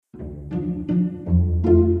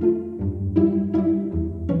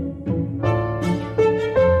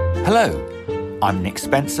Hello, I'm Nick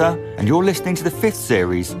Spencer, and you're listening to the fifth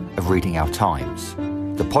series of Reading Our Times,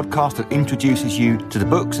 the podcast that introduces you to the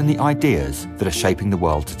books and the ideas that are shaping the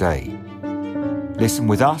world today. Listen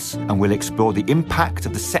with us and we'll explore the impact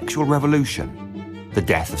of the sexual revolution, the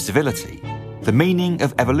death of civility, the meaning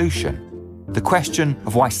of evolution, the question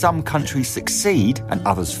of why some countries succeed and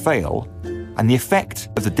others fail, and the effect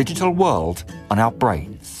of the digital world on our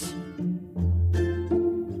brains.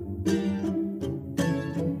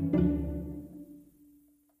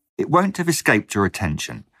 It won't have escaped your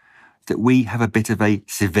attention that we have a bit of a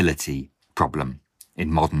civility problem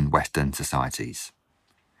in modern Western societies.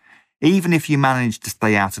 Even if you manage to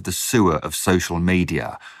stay out of the sewer of social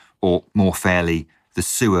media, or more fairly, the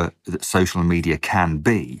sewer that social media can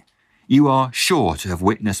be, you are sure to have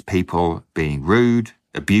witnessed people being rude,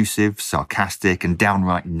 abusive, sarcastic, and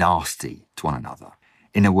downright nasty to one another.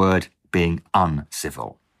 In a word, being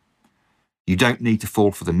uncivil. You don't need to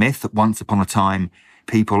fall for the myth that once upon a time,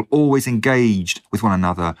 people always engaged with one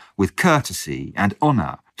another with courtesy and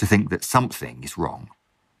honour to think that something is wrong.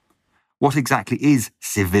 What exactly is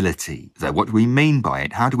civility, though? What do we mean by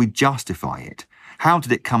it? How do we justify it? How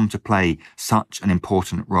did it come to play such an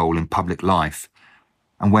important role in public life?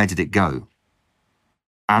 And where did it go?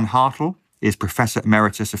 Anne Hartle is Professor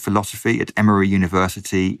Emeritus of Philosophy at Emory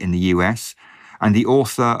University in the US and the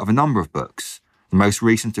author of a number of books, the most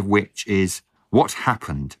recent of which is What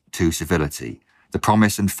Happened to Civility? The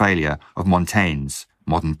Promise and Failure of Montaigne's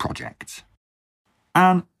Modern Project.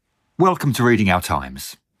 Anne, welcome to Reading Our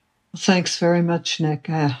Times. Thanks very much, Nick.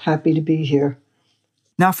 Happy to be here.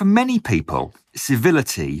 Now, for many people,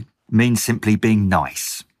 civility means simply being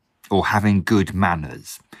nice or having good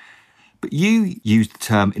manners. But you use the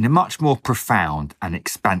term in a much more profound and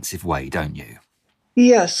expansive way, don't you?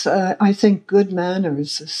 Yes, I think good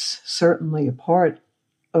manners is certainly a part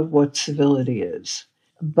of what civility is.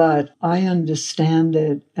 But I understand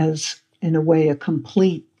it as, in a way, a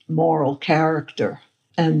complete moral character.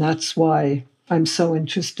 And that's why I'm so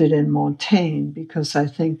interested in Montaigne, because I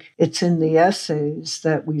think it's in the essays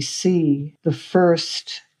that we see the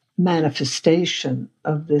first manifestation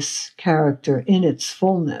of this character in its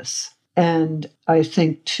fullness. And I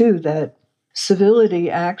think, too, that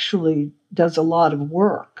civility actually does a lot of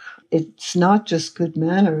work. It's not just good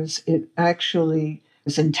manners. It actually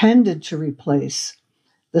is intended to replace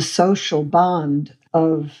the social bond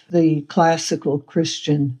of the classical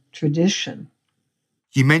Christian tradition.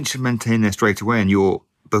 You mentioned Montaigne there straight away, and your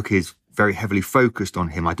book is very heavily focused on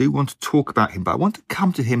him. I do want to talk about him, but I want to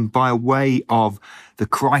come to him by way of the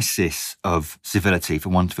crisis of civility, for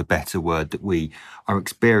want of a better word, that we are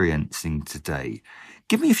experiencing today.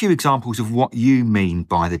 Give me a few examples of what you mean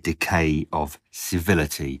by the decay of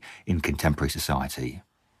civility in contemporary society.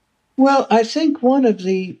 Well, I think one of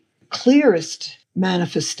the clearest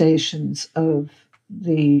manifestations of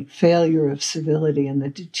the failure of civility and the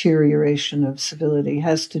deterioration of civility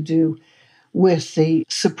has to do with the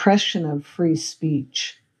suppression of free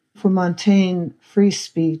speech. For Montaigne, free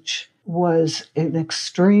speech was an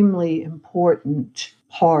extremely important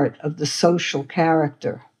part of the social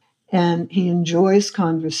character. And he enjoys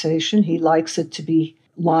conversation. He likes it to be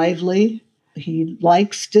lively. He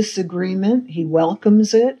likes disagreement. He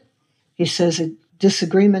welcomes it. He says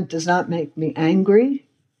disagreement does not make me angry.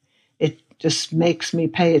 It just makes me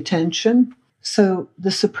pay attention. So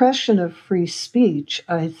the suppression of free speech,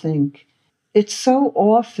 I think, it's so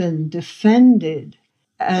often defended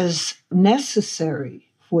as necessary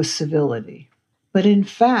for civility. But in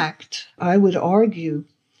fact, I would argue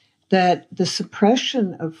that the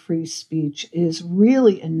suppression of free speech is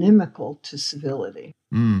really inimical to civility.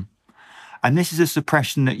 And this is a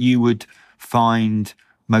suppression that you would find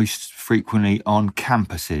most frequently on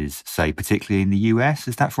campuses, say, particularly in the US,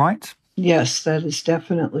 is that right? Yes, that is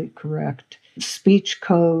definitely correct. Speech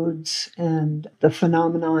codes and the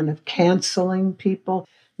phenomenon of canceling people,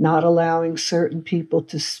 not allowing certain people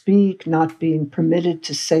to speak, not being permitted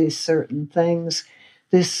to say certain things,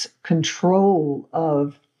 this control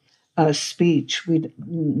of speech,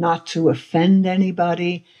 not to offend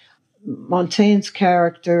anybody. Montaigne's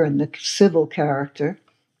character and the civil character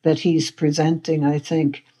that he's presenting, I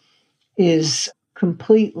think, is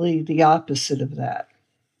completely the opposite of that.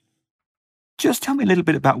 Just tell me a little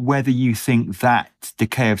bit about whether you think that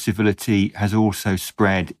decay of civility has also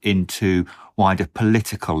spread into wider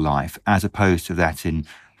political life, as opposed to that in,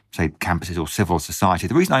 say, campuses or civil society.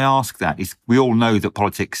 The reason I ask that is we all know that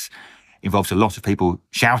politics involves a lot of people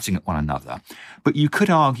shouting at one another. But you could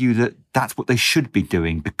argue that that's what they should be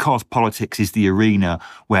doing because politics is the arena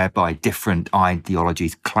whereby different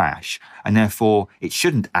ideologies clash, and therefore it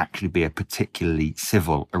shouldn't actually be a particularly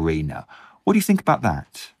civil arena. What do you think about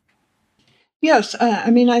that? Yes,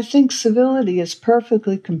 I think civility is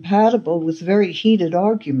perfectly compatible with very heated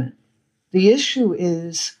argument. The issue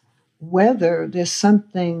is whether there's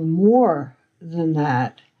something more than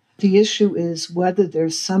that. The issue is whether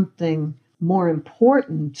there's something more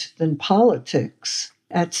important than politics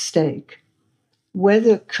at stake.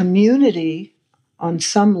 Whether community, on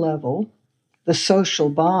some level, the social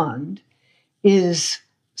bond, is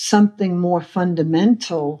something more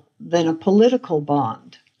fundamental than a political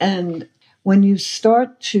bond. And when you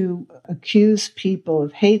start to accuse people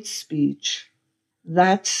of hate speech,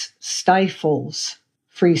 that stifles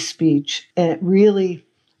free speech. And it really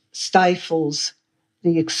stifles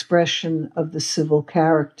the expression of the civil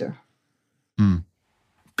character. Mm.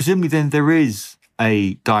 Presumably then there is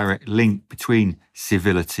a direct link between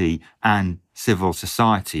civility and civil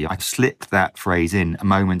society. I slipped that phrase in a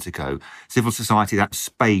moment ago. Civil society, that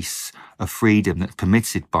space of freedom that's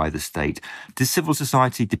permitted by the state. Does civil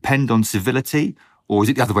society depend on civility, or is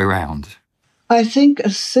it the other way around? I think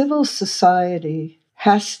a civil society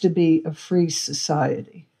has to be a free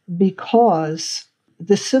society because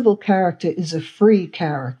the civil character is a free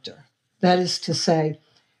character. That is to say,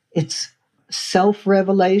 it's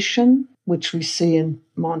self-revelation, which we see in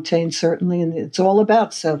Montaigne certainly, and it's all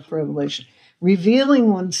about self-revelation,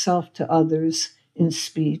 revealing oneself to others in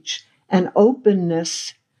speech, and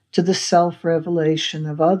openness to the self-revelation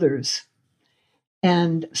of others.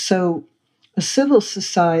 And so a civil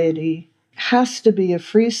society has to be a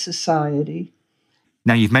free society.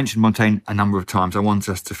 Now, you've mentioned Montaigne a number of times. I want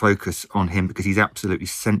us to focus on him because he's absolutely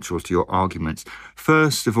central to your arguments.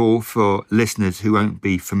 First of all, for listeners who won't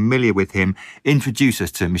be familiar with him, introduce us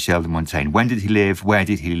to Michel de Montaigne. When did he live? Where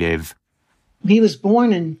did he live? He was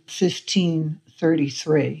born in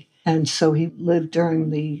 1533, and so he lived during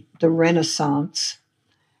the Renaissance,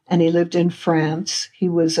 and he lived in France. He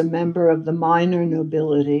was a member of the minor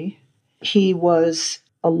nobility. He was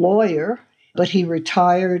a lawyer, but he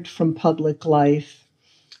retired from public life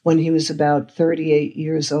when he was about 38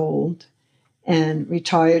 years old and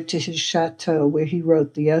retired to his chateau where he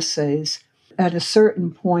wrote the essays. At a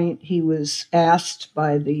certain point, he was asked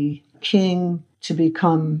by the king to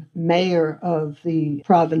become mayor of the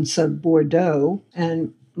province of Bordeaux,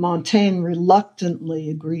 and Montaigne reluctantly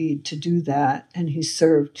agreed to do that, and he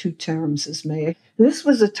served 2 terms as mayor. This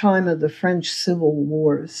was a time of the French Civil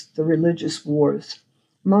Wars, the religious wars.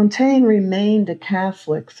 Montaigne remained a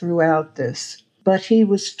Catholic throughout this, but he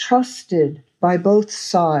was trusted by both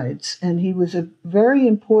sides, and he was a very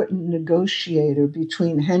important negotiator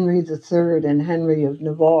between Henry III and Henry of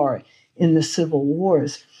Navarre in the Civil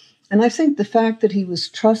Wars. And I think the fact that he was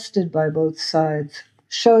trusted by both sides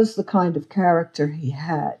shows the kind of character he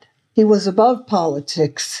had. He was above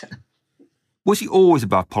politics. Was he always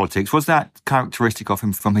above politics? Was that characteristic of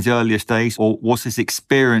him from his earliest days, or was his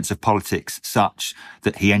experience of politics such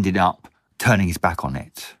that he ended up turning his back on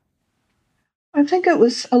it? I think it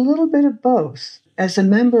was a little bit of both. As a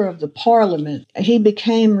member of the parliament, he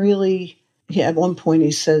became really, at one point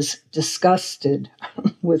he says, disgusted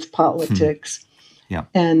with politics. Yeah.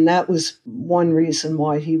 And that was one reason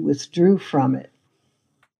why he withdrew from it.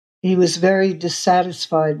 He was very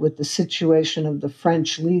dissatisfied with the situation of the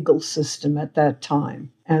French legal system at that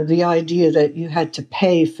time, and the idea that you had to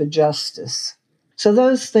pay for justice. So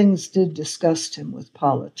those things did disgust him with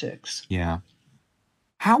politics. Yeah.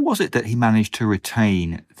 How was it that he managed to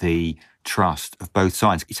retain the trust of both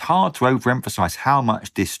sides? It's hard to overemphasize how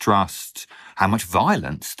much distrust, how much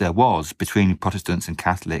violence there was between Protestants and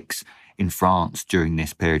Catholics in France during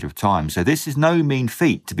this period of time. So this is no mean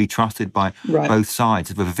feat to be trusted by both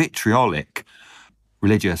sides of a vitriolic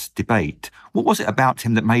religious debate. What was it about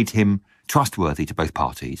him that made him trustworthy to both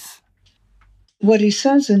parties? What he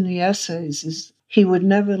says in the essays is he would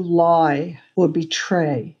never lie or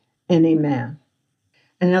betray any man.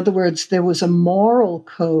 In other words, there was a moral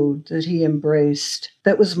code that he embraced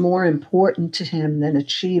that was more important to him than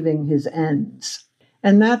achieving his ends.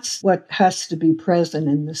 And that's what has to be present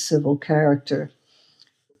in the civil character.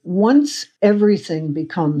 Once everything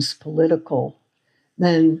becomes political,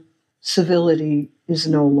 then civility is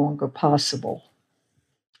no longer possible.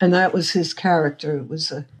 And that was his character. It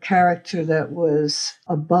was a character that was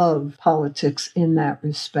above politics in that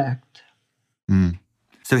respect. Mm.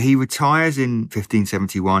 So he retires in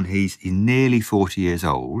 1571. He's nearly 40 years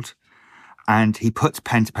old, and he puts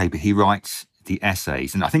pen to paper. He writes the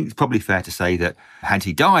essays. And I think it's probably fair to say that had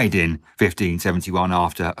he died in 1571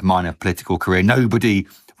 after a minor political career, nobody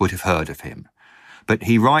would have heard of him. But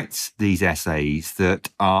he writes these essays that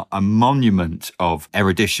are a monument of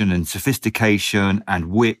erudition and sophistication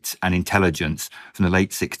and wit and intelligence from the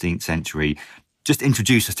late 16th century. Just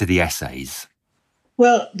introduce us to the essays.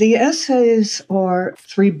 Well, the essays are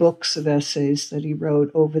 3 books of essays that he wrote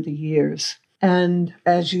over the years. And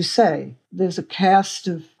as you say, there's a cast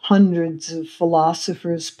of hundreds of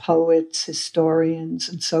philosophers, poets, historians,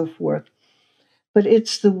 and so forth. But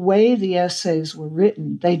it's the way the essays were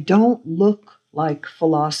written. They don't look like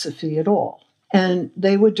philosophy at all. And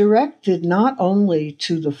they were directed not only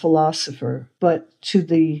to the philosopher, but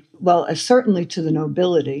to certainly to the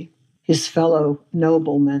nobility, his fellow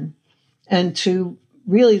noblemen, and to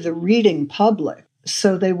really the reading public.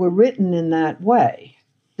 So they were written in that way.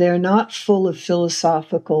 They're not full of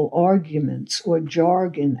philosophical arguments or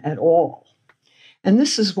jargon at all. And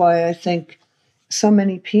this is why I think so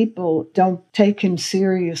many people don't take him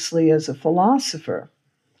seriously as a philosopher.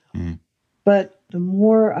 Mm. But the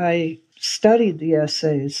more I studied the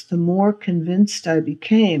essays, the more convinced I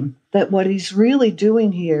became that what he's really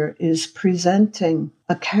doing here is presenting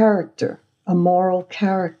a character, a moral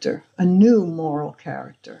character, a new moral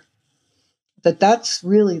character. That's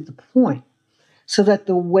really the point. So that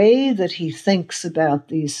the way that he thinks about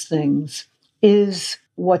these things is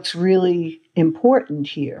what's really important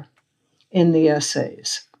here in the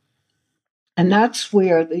essays. And that's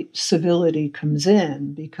where the civility comes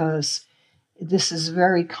in, because this is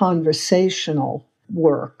very conversational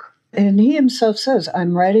work. And he himself says,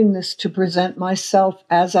 I'm writing this to present myself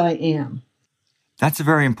as I am. That's a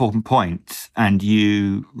very important point, and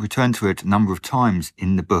you return to it a number of times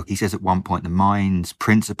in the book. He says at one point, the mind's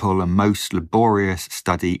principal and most laborious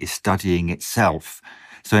study is studying itself.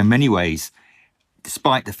 So in many ways,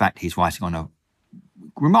 despite the fact he's writing on a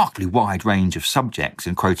remarkably wide range of subjects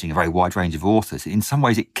and quoting a very wide range of authors, in some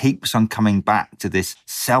ways it keeps on coming back to this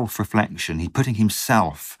self-reflection. He's putting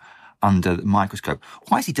himself under the microscope.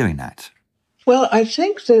 Why is he doing that? Well, I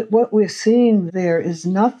think that what we're seeing there is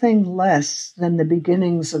nothing less than the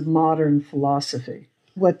beginnings of modern philosophy.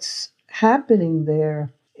 What's happening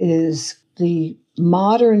there is the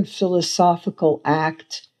modern philosophical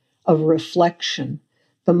act of reflection,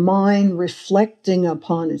 the mind reflecting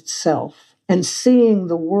upon itself and seeing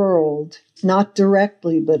the world, not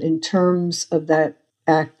directly, but in terms of that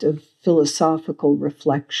act of philosophical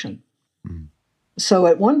reflection. Mm. So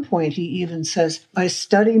at one point, he even says, I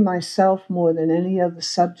study myself more than any other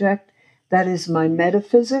subject. That is my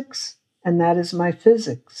metaphysics, and that is my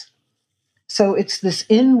physics. So it's this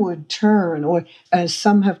inward turn, or as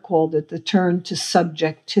some have called it, the turn to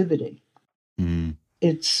subjectivity. Mm.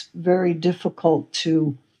 It's very difficult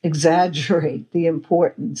to exaggerate the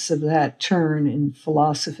importance of that turn in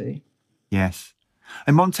philosophy. Yes.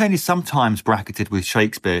 And Montaigne is sometimes bracketed with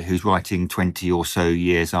Shakespeare, who's writing 20 or so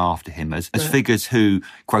years after him, as Right. figures who,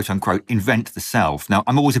 quote unquote, invent the self. Now,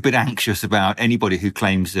 I'm always a bit anxious about anybody who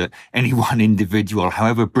claims that any one individual,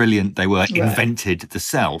 however brilliant they were, Right. invented the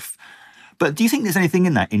self. But do you think there's anything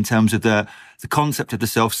in that in terms of the concept of the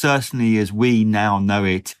self, certainly as we now know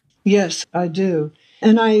it? Yes, I do.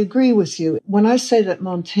 And I agree with you. When I say that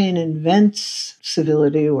Montaigne invents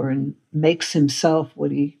civility or makes himself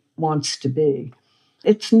what he wants to be,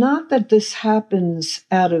 it's not that this happens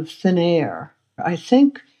out of thin air. I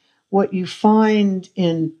think what you find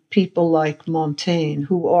in people like Montaigne,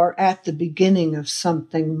 who are at the beginning of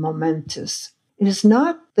something momentous, is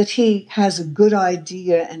not that he has a good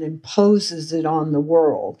idea and imposes it on the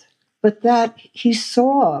world, but that he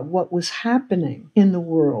saw what was happening in the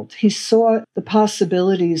world. He saw the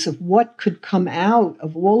possibilities of what could come out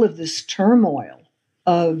of all of this turmoil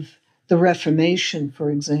of the Reformation, for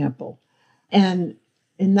example. And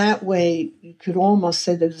in that way, you could almost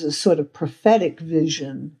say there's a sort of prophetic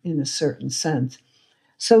vision in a certain sense.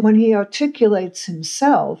 So when he articulates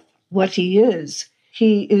himself, what he is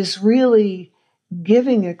really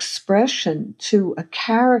giving expression to a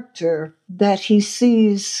character that he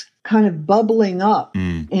sees kind of bubbling up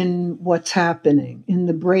in what's happening, in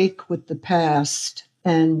the break with the past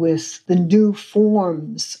and with the new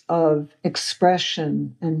forms of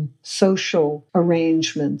expression and social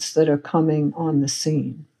arrangements that are coming on the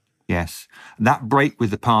scene. Yes. That break with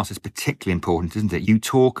the past is particularly important, isn't it? You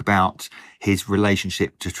talk about his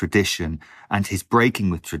relationship to tradition and his breaking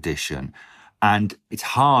with tradition. And it's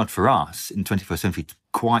hard for us in the 21st century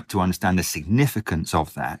quite to understand the significance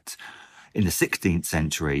of that. In the 16th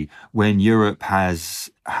century, when Europe has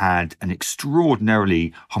had an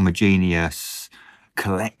extraordinarily homogeneous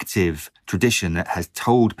collective tradition that has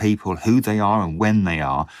told people who they are and when they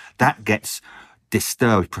are, that gets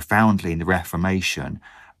disturbed profoundly in the Reformation.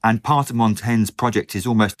 And part of Montaigne's project is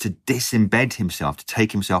almost to disembed himself, to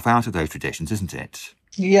take himself out of those traditions, isn't it?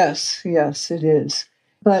 Yes, it is.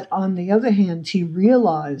 But on the other hand, he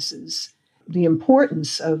realizes the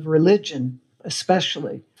importance of religion,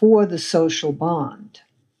 especially for the social bond.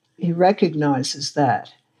 He recognizes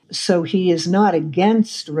that. So he is not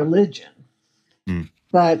against religion.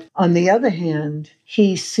 But on the other hand,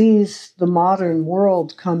 he sees the modern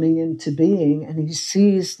world coming into being, and he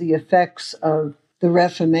sees the effects of the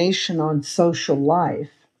Reformation on social life.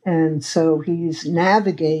 And so he's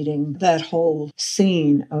navigating that whole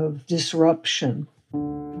scene of disruption.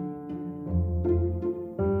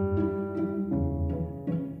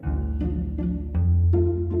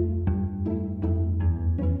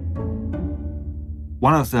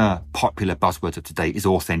 One of the popular buzzwords of today is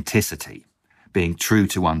authenticity, being true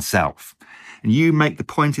to oneself. And you make the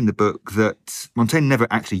point in the book that Montaigne never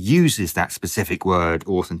actually uses that specific word,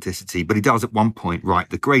 authenticity, but he does at one point write,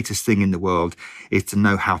 the greatest thing in the world is to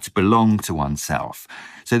know how to belong to oneself.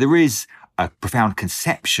 So there is a profound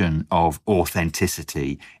conception of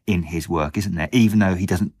authenticity in his work, isn't there, even though he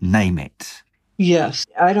doesn't name it? Yes,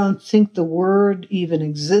 I don't think the word even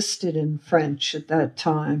existed in French at that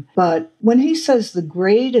time. But when he says the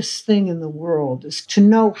greatest thing in the world is to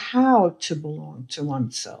know how to belong to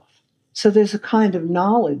oneself. So there's a kind of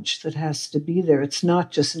knowledge that has to be there. It's not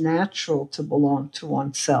just natural to belong to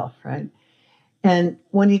oneself, right? And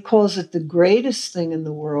when he calls it the greatest thing in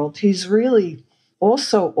the world, he's really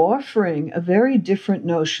also offering a very different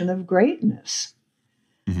notion of greatness.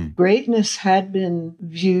 Mm-hmm. Greatness had been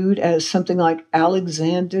viewed as something like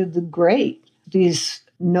Alexander the Great, these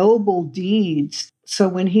noble deeds. So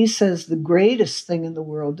when he says the greatest thing in the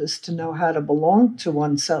world is to know how to belong to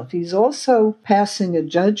oneself, he's also passing a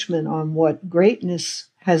judgment on what greatness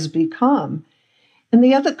has become. And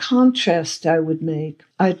the other contrast I would make,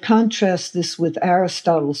 I'd contrast this with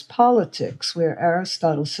Aristotle's Politics, where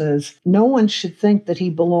Aristotle says no one should think that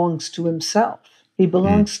he belongs to himself. He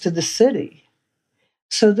belongs to the city.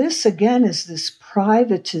 So this, again, is this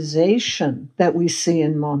privatization that we see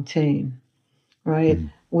in Montaigne, right?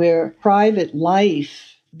 Where private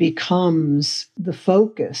life becomes the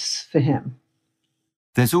focus for him.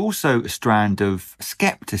 There's also a strand of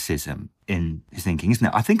skepticism in his thinking, isn't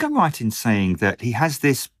it? I think I'm right in saying that he has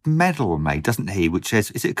this medal made, doesn't he, which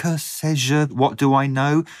says, is it que sais-je, what do I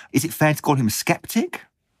know? Is it fair to call him a skeptic?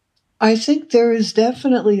 I think there is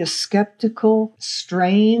definitely a skeptical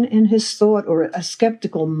strain in his thought, or a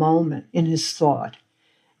skeptical moment in his thought.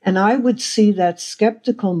 And I would see that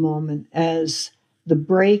skeptical moment as the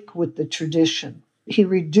break with the tradition. He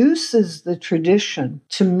reduces the tradition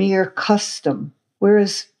to mere custom,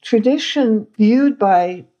 whereas tradition viewed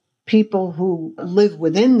by people who live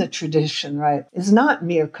within the tradition, right, is not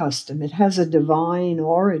mere custom. It has a divine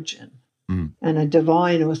origin and a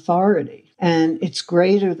divine authority. And it's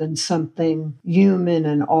greater than something human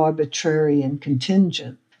and arbitrary and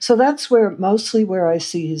contingent. So that's mostly where I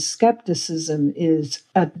see his skepticism is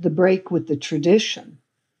at the break with the tradition.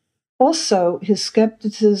 Also, his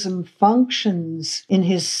skepticism functions in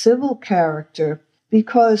his civil character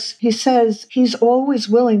because he says he's always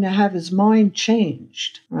willing to have his mind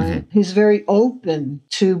changed, right? Mm-hmm. He's very open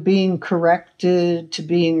to being corrected, to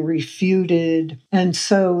being refuted. And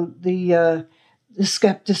so the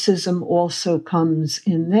skepticism also comes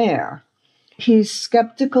in there. He's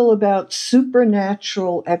skeptical about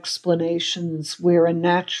supernatural explanations where a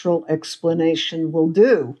natural explanation will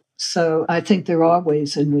do. So I think there are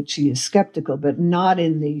ways in which he is skeptical, but not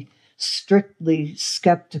in the strictly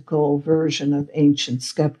skeptical version of ancient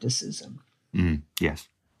skepticism. Yes.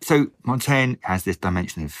 So Montaigne has this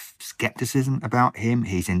dimension of skepticism about him.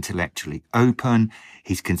 He's intellectually open.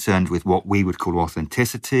 He's concerned with what we would call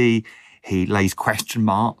authenticity. He lays question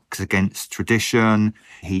marks against tradition.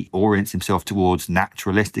 He orients himself towards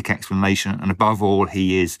naturalistic explanation. And above all,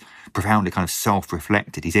 he is profoundly kind of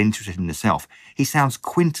self-reflected. He's interested in the self. He sounds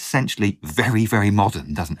quintessentially very, very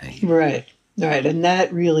modern, doesn't he? Right. And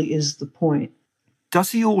that really is the point.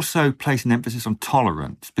 Does he also place an emphasis on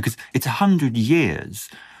tolerance? Because it's 100 years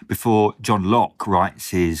before John Locke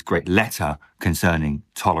writes his great letter concerning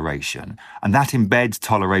toleration. And that embeds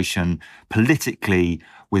toleration politically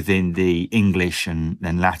within the English and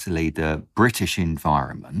then latterly the British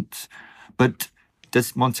environment. But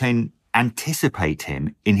does Montaigne anticipate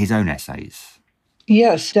him in his own essays?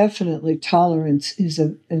 Yes, definitely. Tolerance is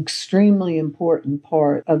an extremely important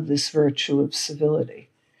part of this virtue of civility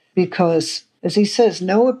because, as he says,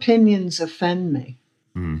 no opinions offend me.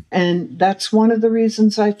 And that's one of the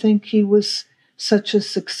reasons I think he was such a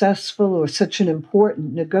successful or such an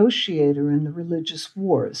important negotiator in the religious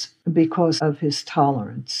wars because of his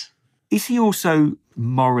tolerance. Is he also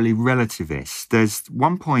morally relativist? There's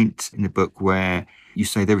one point in the book where you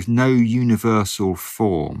say there is no universal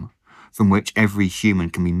form from which every human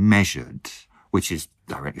can be measured, which is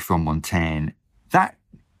directly from Montaigne. That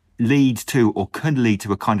leads to or could lead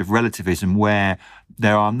to a kind of relativism where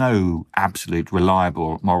there are no absolute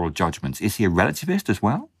reliable moral judgments. Is he a relativist as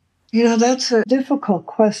well? That's a difficult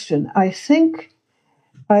question. I think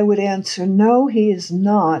I would answer no, he is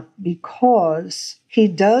not, because he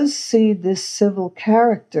does see this civil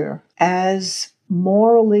character as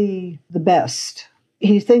morally the best.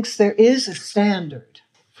 He thinks there is a standard.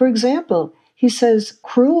 For example, he says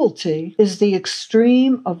cruelty is the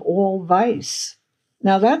extreme of all vice.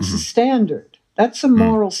 Now, that's a standard. That's a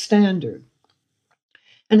moral standard.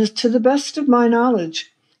 And to the best of my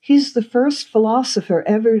knowledge, he's the first philosopher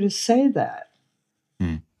ever to say that.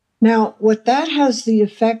 Now, what that has the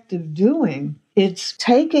effect of doing, it's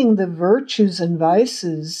taking the virtues and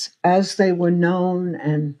vices as they were known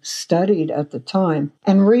and studied at the time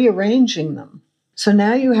and rearranging them. So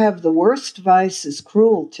now you have the worst vice is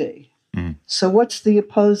cruelty. So what's the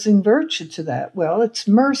opposing virtue to that? Well, it's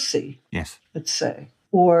mercy, yes, let's say,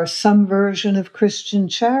 or some version of Christian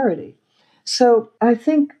charity. So I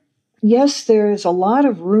think, yes, there is a lot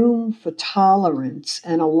of room for tolerance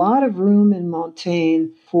and a lot of room in Montaigne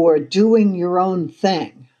for doing your own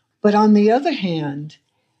thing. But on the other hand,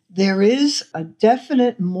 there is a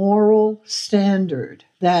definite moral standard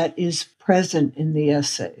that is present in the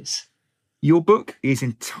essays. Your book is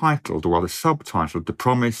entitled, or rather subtitled, The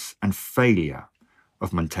Promise and Failure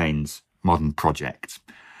of Montaigne's Modern Project.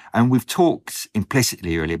 And we've talked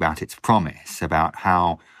implicitly earlier about its promise, about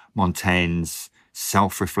how Montaigne's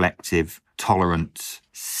self-reflective, tolerant,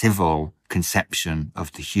 civil conception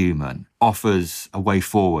of the human offers a way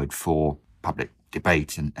forward for public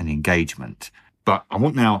debate and engagement. But I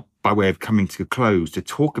want now, by way of coming to a close, to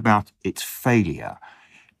talk about its failure.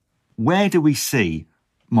 Where do we see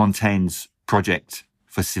Montaigne's project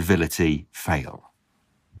for civility fail?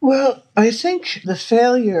 Well, I think the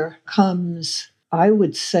failure comes, I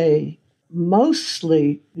would say,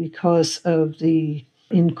 mostly because of the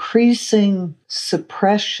increasing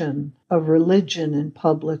suppression of religion in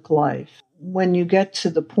public life. When you get to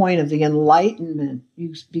the point of the Enlightenment,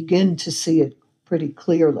 you begin to see it pretty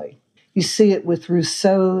clearly. You see it with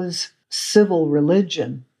Rousseau's civil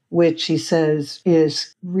religion, which he says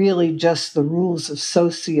is really just the rules of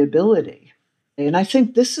sociability. And I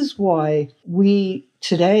think this is why we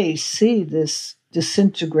today see this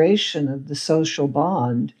disintegration of the social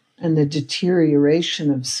bond and the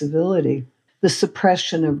deterioration of civility, the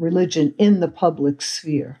suppression of religion in the public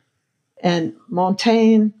sphere. And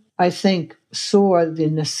Montaigne, I think, saw the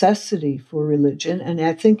necessity for religion, and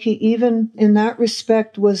I think he even, in that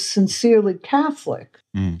respect, was sincerely Catholic,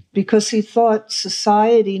 because he thought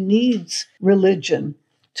society needs religion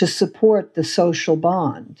to support the social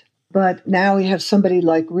bond. But now we have somebody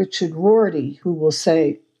like Richard Rorty who will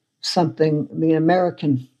say something, the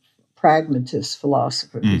American pragmatist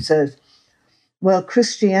philosopher, who says, well,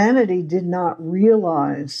 Christianity did not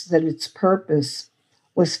realize that its purpose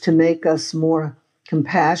was to make us more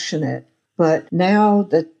compassionate. But now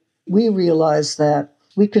that we realize that,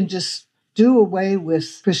 we can just do away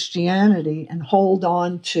with Christianity and hold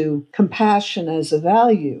on to compassion as a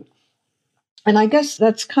value. And I guess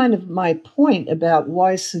that's kind of my point about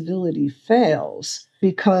why civility fails,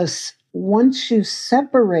 because once you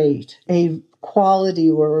separate a quality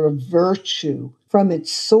or a virtue from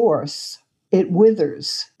its source, it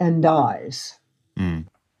withers and dies.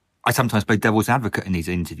 I sometimes play devil's advocate in these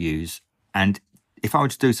interviews, and if I were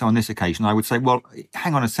to do so on this occasion, I would say, well,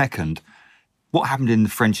 hang on a second. What happened in the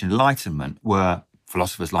French Enlightenment were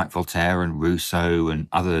philosophers like Voltaire and Rousseau and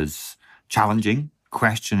others challenging,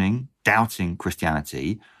 questioning, doubting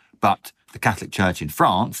Christianity, but the Catholic Church in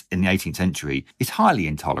France in the 18th century is highly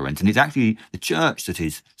intolerant, and it's actually the church that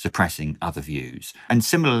is suppressing other views. And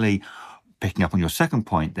similarly, picking up on your second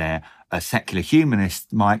point there, a secular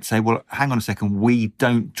humanist might say, well, hang on a second, we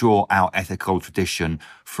don't draw our ethical tradition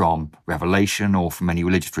from revelation or from any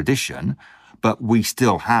religious tradition, but we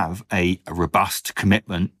still have a robust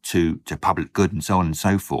commitment to public good and so on and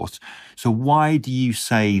so forth. So why do you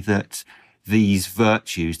say that these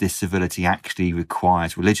virtues, this civility actually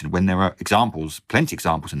requires religion, when there are examples, plenty of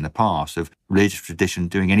examples in the past of religious tradition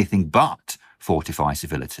doing anything but fortify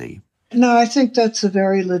civility? No, I think that's a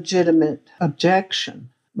very legitimate objection.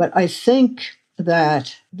 But I think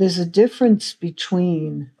that there's a difference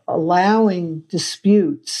between allowing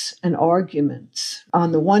disputes and arguments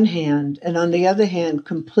on the one hand, and on the other hand,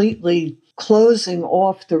 completely closing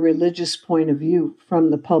off the religious point of view from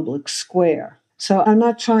the public square. So I'm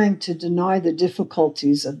not trying to deny the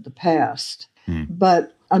difficulties of the past,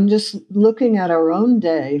 but I'm just looking at our own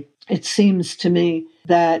day. It seems to me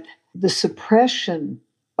that the suppression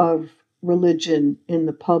of religion in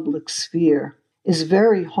the public sphere is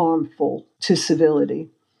very harmful to civility.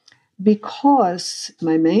 because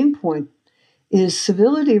my main point is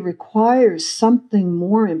civility requires something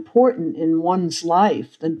more important in one's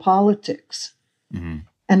life than politics. Mm-hmm.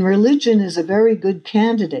 And religion is a very good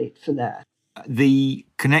candidate for that. The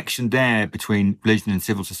connection there between religion and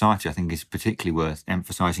civil society, I think, is particularly worth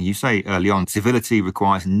emphasising. You say early on, civility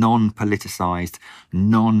requires non-politicised,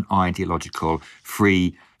 non-ideological,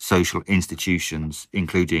 free social institutions,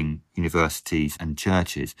 including universities and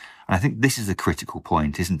churches. And I think this is a critical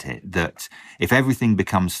point, isn't it? That if everything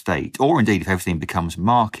becomes state, or indeed if everything becomes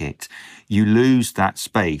market, you lose that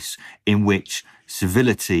space in which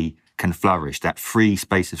civility can flourish, that free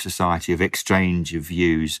space of society, of exchange of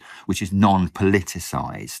views, which is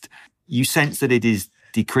non-politicised. You sense that it is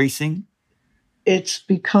decreasing? It's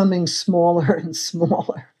becoming smaller and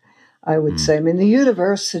smaller, I would say. I mean, the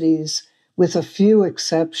universities, with a few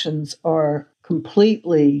exceptions, are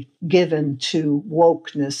completely given to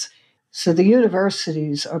wokeness. So the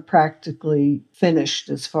universities are practically finished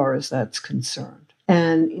as far as that's concerned.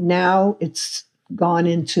 And now it's gone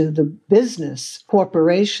into the business.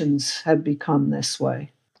 Corporations have become this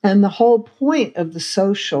way. And the whole point of the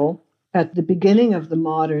social at the beginning of the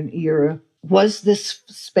modern era was this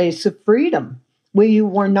space of freedom where you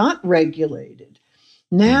were not regulated.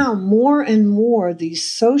 Now, more and more, these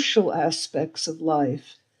social aspects of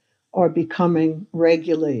life are becoming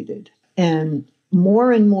regulated, and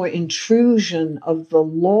more intrusion of the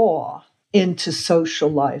law into social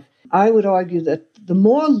life. I would argue that the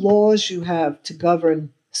more laws you have to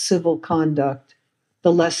govern civil conduct,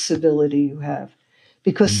 the less civility you have,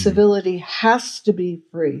 because civility has to be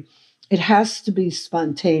free. It has to be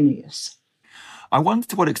spontaneous. I wonder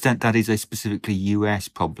to what extent that is a specifically US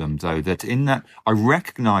problem, though, that in that I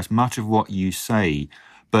recognise much of what you say,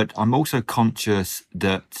 but I'm also conscious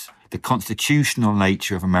that the constitutional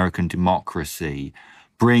nature of American democracy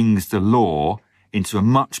brings the law into a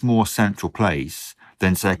much more central place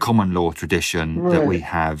than, say, a common law tradition that we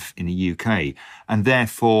have in the UK. And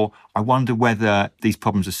therefore, I wonder whether these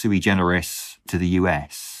problems are sui generis to the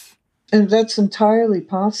US. And that's entirely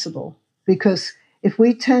possible, because if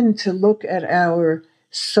we tend to look at our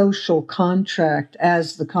social contract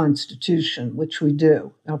as the Constitution, which we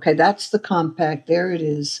do, okay, that's the compact, there it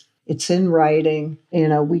is. It's in writing,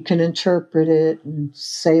 we can interpret it and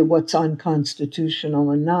say what's unconstitutional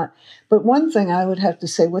and not. But one thing I would have to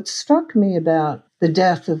say, what struck me about the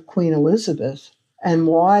death of Queen Elizabeth and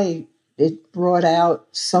why it brought out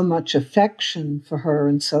so much affection for her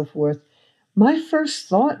and so forth, my first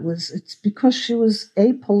thought was it's because she was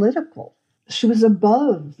apolitical. She was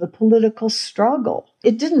above the political struggle.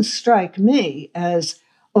 It didn't strike me as,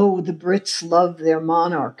 oh, the Brits love their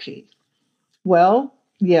monarchy. Well,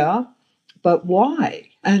 yeah, but why?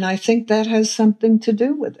 And I think that has something to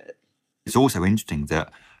do with it. It's also interesting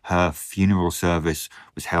that her funeral service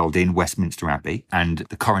was held in Westminster Abbey, and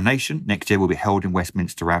the coronation next year will be held in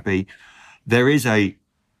Westminster Abbey. There is a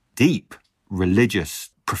deep, religious,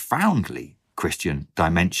 profoundly Christian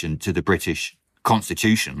dimension to the British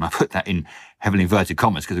Constitution. I put that in heavily inverted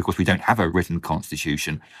commas because, of course, we don't have a written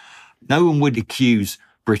constitution. No one would accuse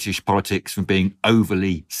British politics from being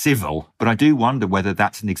overly civil, but I do wonder whether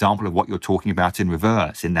that's an example of what you're talking about in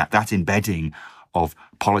reverse, in that embedding of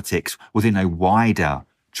politics within a wider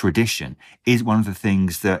tradition is one of the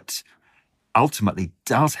things that ultimately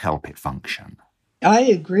does help it function. I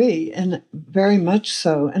agree, and very much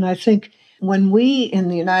so. And I think when we in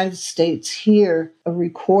the United States hear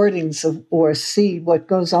recordings of or see what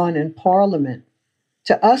goes on in Parliament,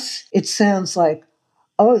 to us it sounds like,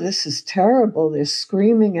 oh, this is terrible. They're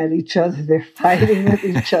screaming at each other. They're fighting with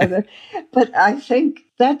each other. But I think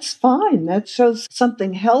that's fine. That shows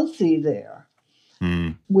something healthy there.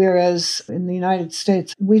 Whereas in the United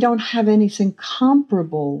States, we don't have anything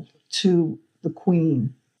comparable to the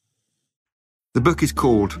Queen. The book is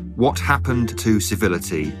called What Happened to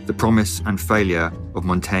Civility? The Promise and Failure of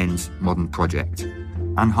Montaigne's Modern Project.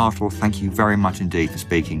 Anne Hartle, thank you very much indeed for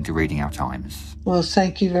speaking to Reading Our Times. Well,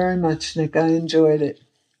 thank you very much, Nick. I enjoyed it.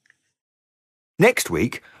 Next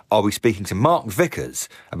week, I'll be speaking to Mark Vickers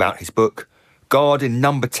about his book, God in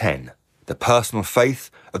Number 10, The Personal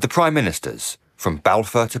Faith of the Prime Ministers, From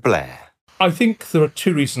Balfour to Blair. I think there are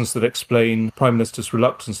two reasons that explain Prime Minister's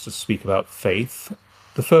reluctance to speak about faith.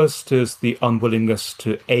 The first is the unwillingness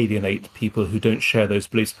to alienate people who don't share those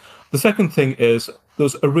beliefs. The second thing is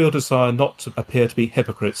there's a real desire not to appear to be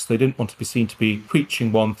hypocrites. They didn't want to be seen to be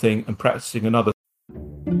preaching one thing and practicing another.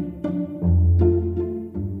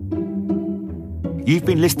 You've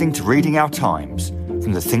been listening to Reading Our Times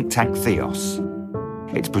from the think tank Theos.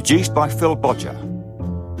 It's produced by Phil Bodger.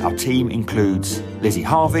 Our team includes Lizzie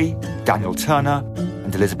Harvey, Daniel Turner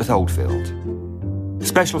and Elizabeth Oldfield.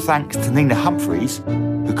 Special thanks to Nina Humphreys,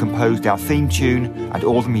 who composed our theme tune and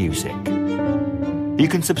all the music. You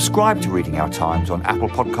can subscribe to Reading Our Times on Apple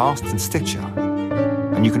Podcasts and Stitcher.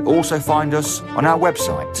 And you can also find us on our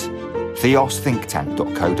website,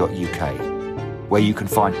 theosthinktank.co.uk, where you can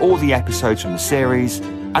find all the episodes from the series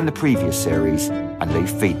and the previous series and leave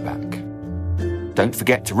feedback. Don't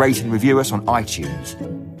forget to rate and review us on iTunes.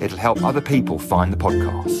 It'll help other people find the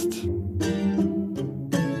podcast.